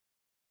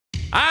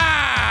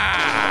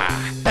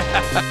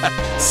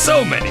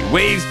So many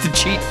ways to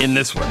cheat in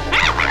this one.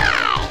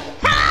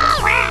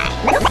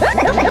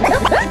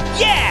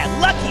 Yeah,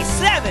 lucky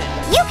 7.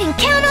 You can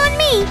count on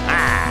me.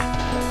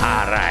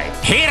 All right,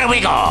 here we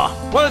go.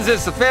 What is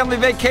this, a family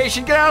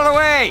vacation? Get out of the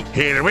way!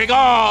 Here we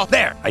go.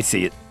 There, I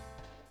see it.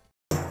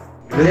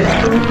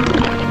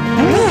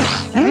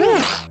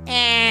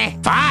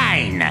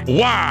 Fine.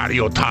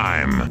 Wario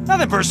time.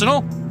 Nothing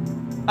personal.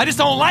 I just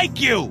don't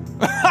like you.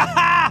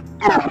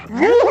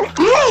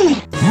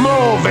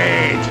 Move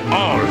it.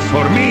 All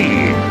for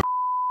me.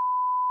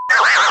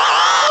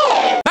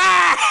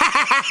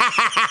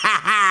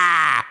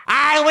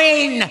 I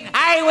win.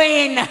 I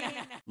win.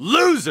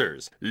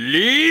 Losers!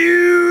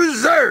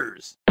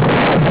 Losers!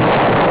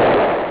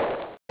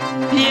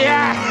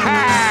 Yeah.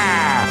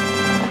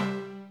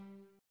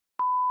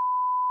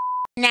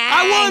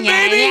 I won,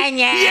 baby!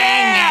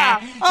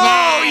 Yeah!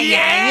 Oh,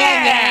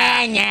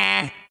 yeah!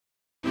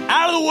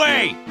 Out of the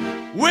way!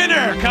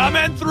 Winner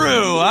coming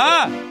through,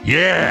 huh?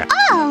 Yeah.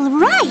 All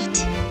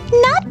right.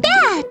 Not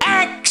bad.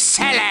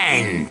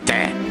 Excellent.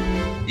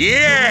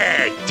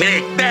 Yeah.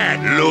 Take that,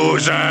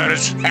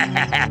 losers.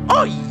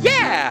 Oh,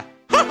 yeah!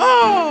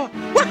 Woohoo!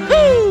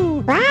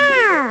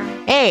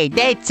 Hey,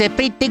 that's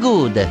pretty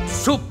good.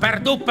 Super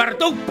duper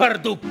duper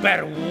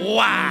duper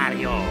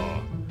Wario!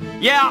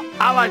 Yeah,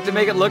 I like to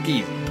make it look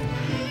easy.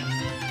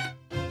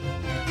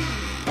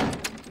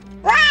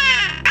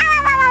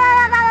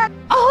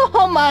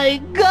 Oh my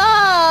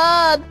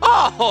god!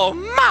 Oh,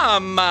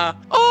 mama!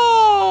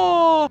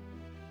 Oh!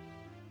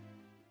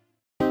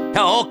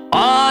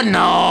 Oh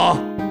no!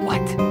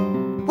 What?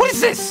 What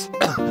is this?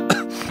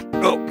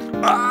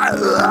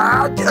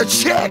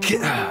 Check!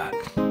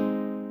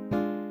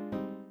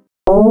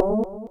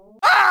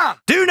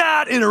 Do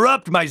not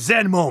interrupt my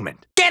Zen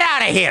moment. Get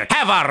out of here!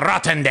 Have a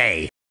rotten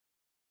day!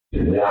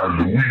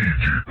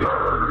 Waluigi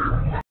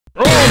time.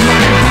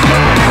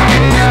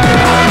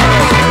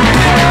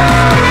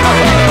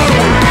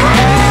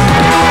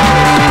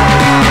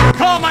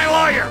 Call my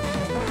lawyer!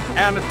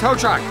 And the tow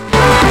truck.